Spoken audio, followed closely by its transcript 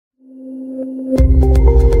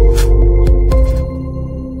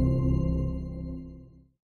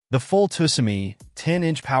The FOLTUSYMY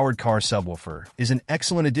 10-inch powered car subwoofer is an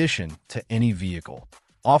excellent addition to any vehicle,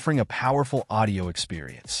 offering a powerful audio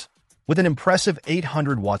experience. With an impressive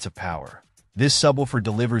 800 watts of power, this subwoofer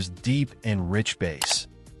delivers deep and rich bass,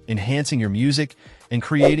 enhancing your music and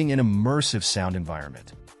creating an immersive sound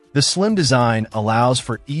environment. The slim design allows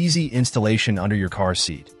for easy installation under your car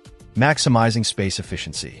seat, maximizing space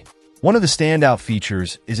efficiency. One of the standout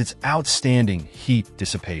features is its outstanding heat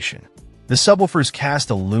dissipation. The subwoofer's cast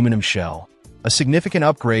aluminum shell, a significant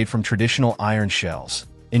upgrade from traditional iron shells,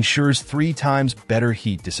 ensures 3 times better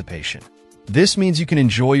heat dissipation. This means you can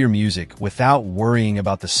enjoy your music without worrying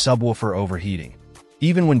about the subwoofer overheating,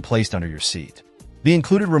 even when placed under your seat. The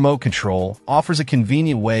included remote control offers a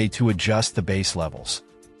convenient way to adjust the bass levels,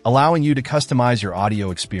 allowing you to customize your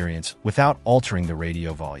audio experience without altering the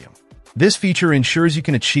radio volume. This feature ensures you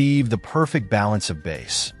can achieve the perfect balance of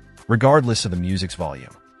bass, regardless of the music's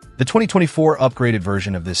volume. The 2024 upgraded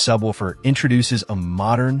version of this subwoofer introduces a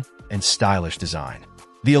modern and stylish design.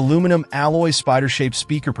 The aluminum alloy spider-shaped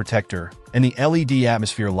speaker protector and the LED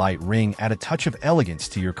atmosphere light ring add a touch of elegance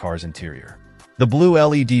to your car's interior. The blue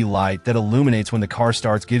LED light that illuminates when the car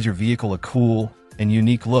starts gives your vehicle a cool and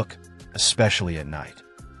unique look, especially at night.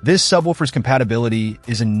 This subwoofer's compatibility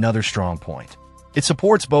is another strong point. It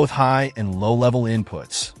supports both high and low-level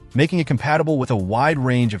inputs, making it compatible with a wide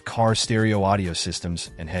range of car stereo audio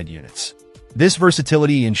systems and head units. This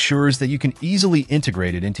versatility ensures that you can easily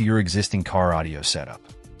integrate it into your existing car audio setup.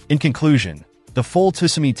 In conclusion, the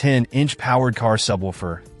FOLTUSYMY 10-inch powered car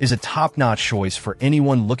subwoofer is a top-notch choice for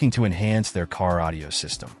anyone looking to enhance their car audio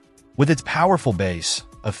system. With its powerful bass,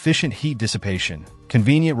 efficient heat dissipation,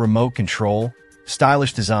 convenient remote control,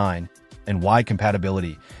 stylish design, and wide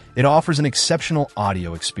compatibility, it offers an exceptional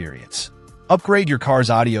audio experience. Upgrade your car's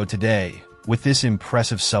audio today with this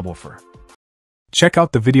impressive subwoofer. Check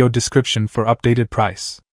out the video description for updated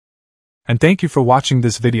price. And thank you for watching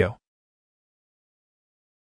this video.